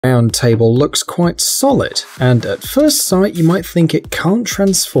round table looks quite solid, and at first sight you might think it can't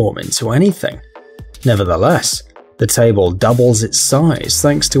transform into anything. Nevertheless, the table doubles its size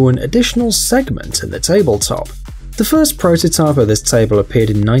thanks to an additional segment in the tabletop. The first prototype of this table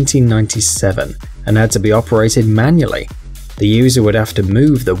appeared in 1997 and had to be operated manually. The user would have to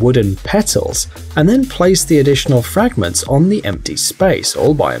move the wooden petals and then place the additional fragments on the empty space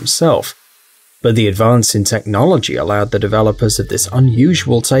all by himself. But the advance in technology allowed the developers of this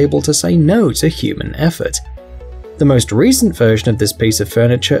unusual table to say no to human effort. The most recent version of this piece of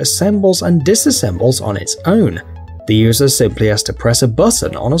furniture assembles and disassembles on its own. The user simply has to press a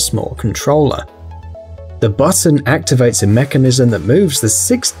button on a small controller. The button activates a mechanism that moves the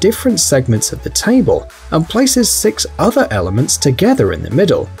 6 different segments of the table and places 6 other elements together in the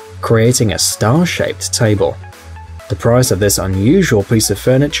middle, creating a star-shaped table. The price of this unusual piece of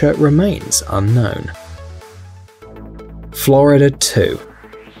furniture remains unknown. Florida 2.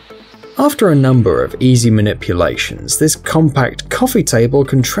 After a number of easy manipulations, this compact coffee table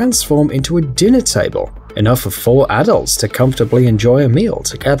can transform into a dinner table, enough for 4 adults to comfortably enjoy a meal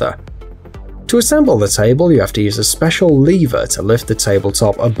together. To assemble the table, you have to use a special lever to lift the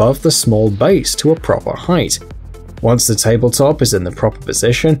tabletop above the small base to a proper height. Once the tabletop is in the proper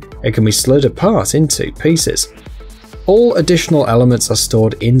position, it can be slid apart in 2 pieces. All additional elements are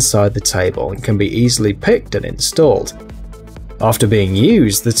stored inside the table and can be easily picked and installed. After being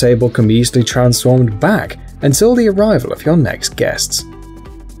used, the table can be easily transformed back until the arrival of your next guests.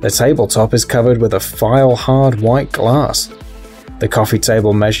 The tabletop is covered with a file-hard white glass. The coffee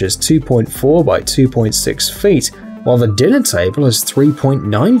table measures 2.4 by 2.6 feet, while the dinner table is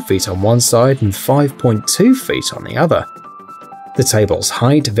 3.9 feet on one side and 5.2 feet on the other. The table's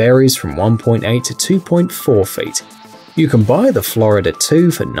height varies from 1.8 to 2.4 feet. You can buy the Florida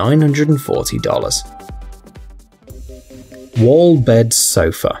 2 for $940. Wall bed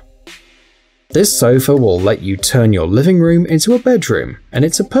sofa. This sofa will let you turn your living room into a bedroom, and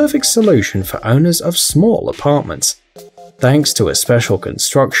it's a perfect solution for owners of small apartments. Thanks to a special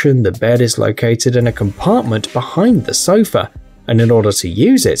construction, the bed is located in a compartment behind the sofa, and in order to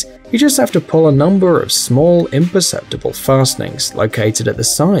use it, you just have to pull a number of small, imperceptible fastenings located at the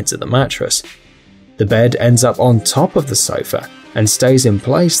sides of the mattress. The bed ends up on top of the sofa and stays in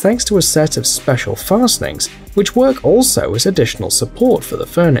place thanks to a set of special fastenings, which work also as additional support for the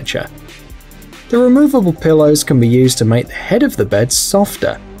furniture. The removable pillows can be used to make the head of the bed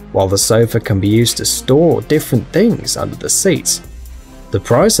softer, while the sofa can be used to store different things under the seats. The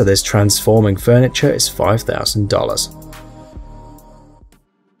price of this transforming furniture is $5,000.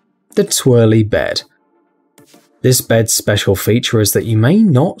 The twirly bed. This bed's special feature is that you may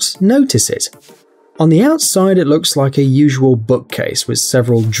not notice it. On the outside, it looks like a usual bookcase with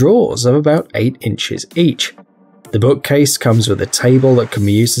several drawers of about 8 inches each. The bookcase comes with a table that can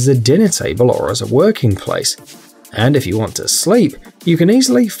be used as a dinner table or as a working place. And if you want to sleep, you can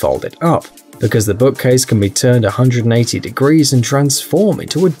easily fold it up, because the bookcase can be turned 180 degrees and transform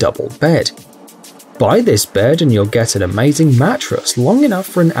into a double bed. Buy this bed and you'll get an amazing mattress long enough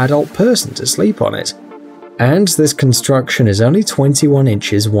for an adult person to sleep on it. And this construction is only 21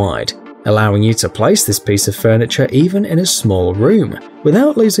 inches wide, allowing you to place this piece of furniture even in a small room,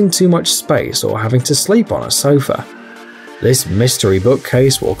 without losing too much space or having to sleep on a sofa. This mystery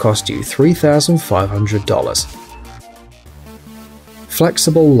bookcase will cost you $3,500.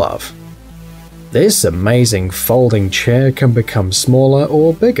 Flexible Love. This amazing folding chair can become smaller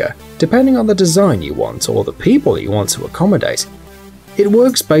or bigger, depending on the design you want or the people you want to accommodate. It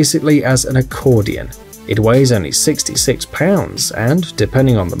works basically as an accordion. It weighs only 66 pounds and,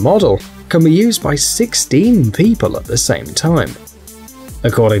 depending on the model, can be used by 16 people at the same time.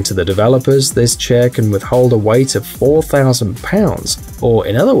 According to the developers, this chair can withhold a weight of 4,000 pounds, or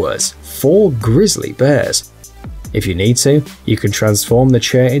in other words, 4 grizzly bears. If you need to, you can transform the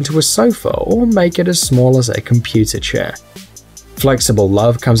chair into a sofa or make it as small as a computer chair. Flexible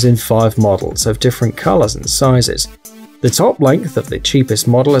Love comes in 5 models of different colors and sizes. The top length of the cheapest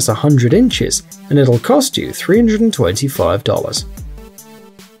model is 100 inches, and it'll cost you $325.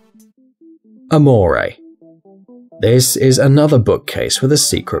 Amore. This is another bookcase with a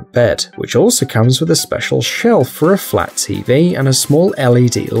secret bed, which also comes with a special shelf for a flat TV and a small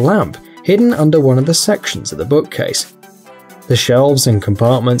LED lamp hidden under one of the sections of the bookcase. The shelves and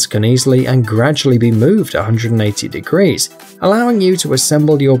compartments can easily and gradually be moved 180 degrees, allowing you to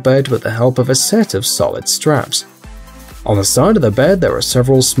assemble your bed with the help of a set of solid straps. On the side of the bed there are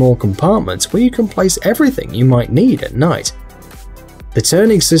several small compartments where you can place everything you might need at night. The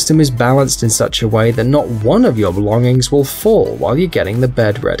turning system is balanced in such a way that not one of your belongings will fall while you're getting the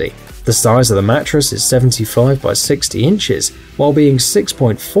bed ready. The size of the mattress is 75 by 60 inches, while being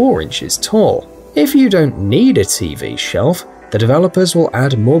 6.4 inches tall. If you don't need a TV shelf, the developers will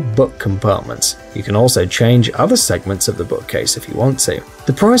add more book compartments. You can also change other segments of the bookcase if you want to.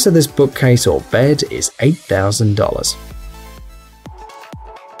 The price of this bookcase or bed is $8,000.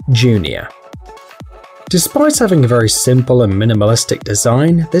 Junior. Despite having a very simple and minimalistic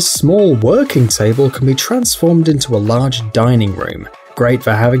design, this small working table can be transformed into a large dining room, great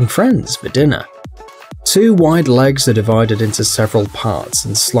for having friends for dinner. Two wide legs are divided into several parts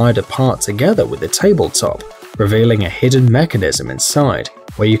and slide apart together with the tabletop, revealing a hidden mechanism inside,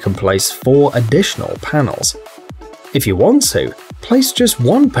 where you can place 4 additional panels. If you want to, place just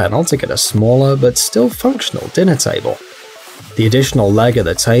one panel to get a smaller but still functional dinner table. The additional leg of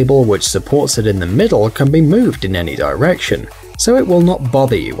the table, which supports it in the middle, can be moved in any direction, so it will not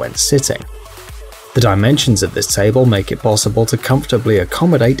bother you when sitting. The dimensions of this table make it possible to comfortably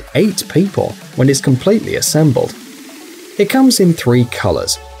accommodate 8 people when it's completely assembled. It comes in 3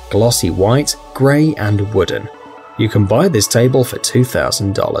 colors: glossy white, grey and wooden. You can buy this table for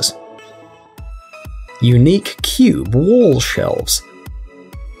 $2,000. Unique cube wall shelves.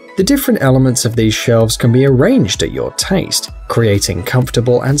 The different elements of these shelves can be arranged at your taste, creating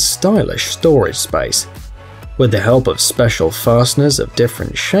comfortable and stylish storage space. With the help of special fasteners of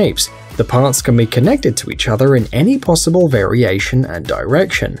different shapes, the parts can be connected to each other in any possible variation and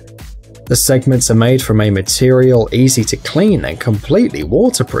direction. The segments are made from a material easy to clean and completely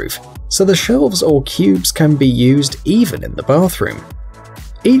waterproof, so the shelves or cubes can be used even in the bathroom.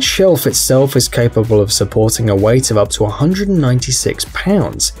 Each shelf itself is capable of supporting a weight of up to 196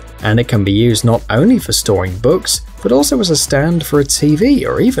 pounds, and it can be used not only for storing books, but also as a stand for a TV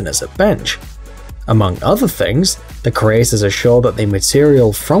or even as a bench. Among other things, the creators assure that the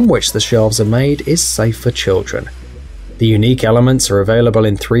material from which the shelves are made is safe for children. The unique elements are available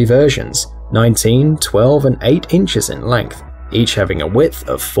in 3 versions, 19, 12 and 8 inches in length, each having a width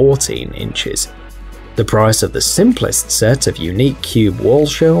of 14 inches. The price of the simplest set of unique cube wall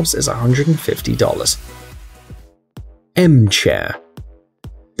shelves is $150. M-Chair.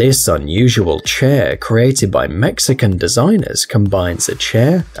 This unusual chair, created by Mexican designers, combines a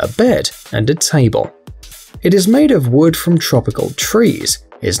chair, a bed, and a table. It is made of wood from tropical trees,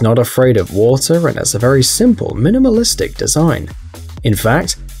 is not afraid of water, and has a very simple, minimalistic design. In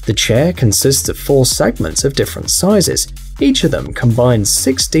fact, the chair consists of 4 segments of different sizes. Each of them combines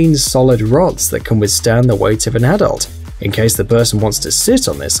 16 solid rods that can withstand the weight of an adult, in case the person wants to sit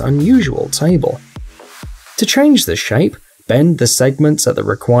on this unusual table. To change the shape, bend the segments at the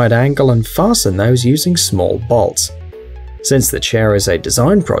required angle and fasten those using small bolts. Since the chair is a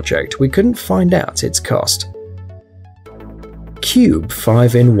design project, we couldn't find out its cost. Cube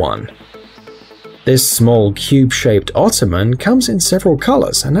 5-in-1. This small cube-shaped ottoman comes in several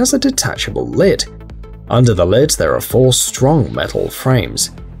colors and has a detachable lid. Under the lid there are 4 strong metal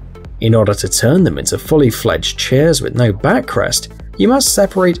frames. In order to turn them into fully fledged chairs with no backrest, you must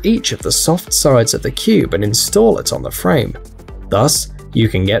separate each of the soft sides of the cube and install it on the frame. Thus, you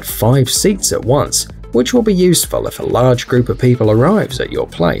can get 5 seats at once, which will be useful if a large group of people arrives at your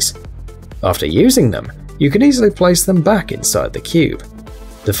place. After using them, you can easily place them back inside the cube.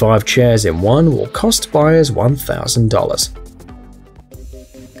 The 5 chairs in one will cost buyers $1,000.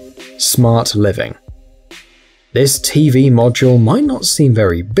 Smart Living. This TV module might not seem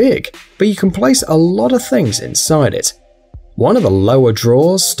very big, but you can place a lot of things inside it. One of the lower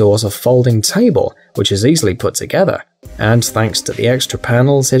drawers stores a folding table, which is easily put together, and thanks to the extra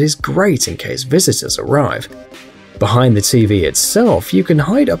panels, it is great in case visitors arrive. Behind the TV itself, you can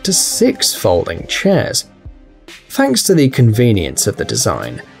hide up to 6 folding chairs. Thanks to the convenience of the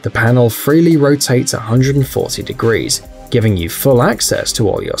design, the panel freely rotates 140 degrees, giving you full access to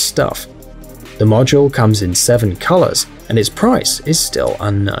all your stuff. The module comes in 7 colors, and its price is still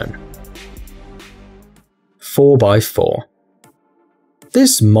unknown. 4x4.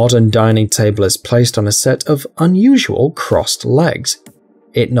 This modern dining table is placed on a set of unusual crossed legs.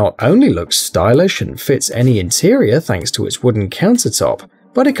 It not only looks stylish and fits any interior thanks to its wooden countertop,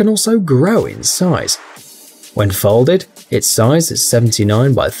 but it can also grow in size. When folded, its size is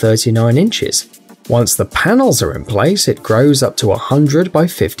 79 by 39 inches. Once the panels are in place, it grows up to 100 by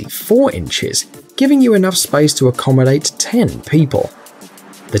 54 inches, giving you enough space to accommodate 10 people.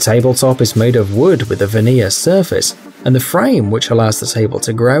 The tabletop is made of wood with a veneer surface, and the frame which allows the table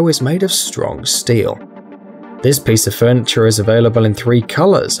to grow is made of strong steel. This piece of furniture is available in 3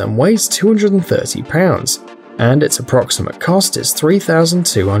 colors and weighs 230 pounds, and its approximate cost is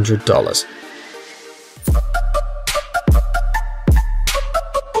 $3,200.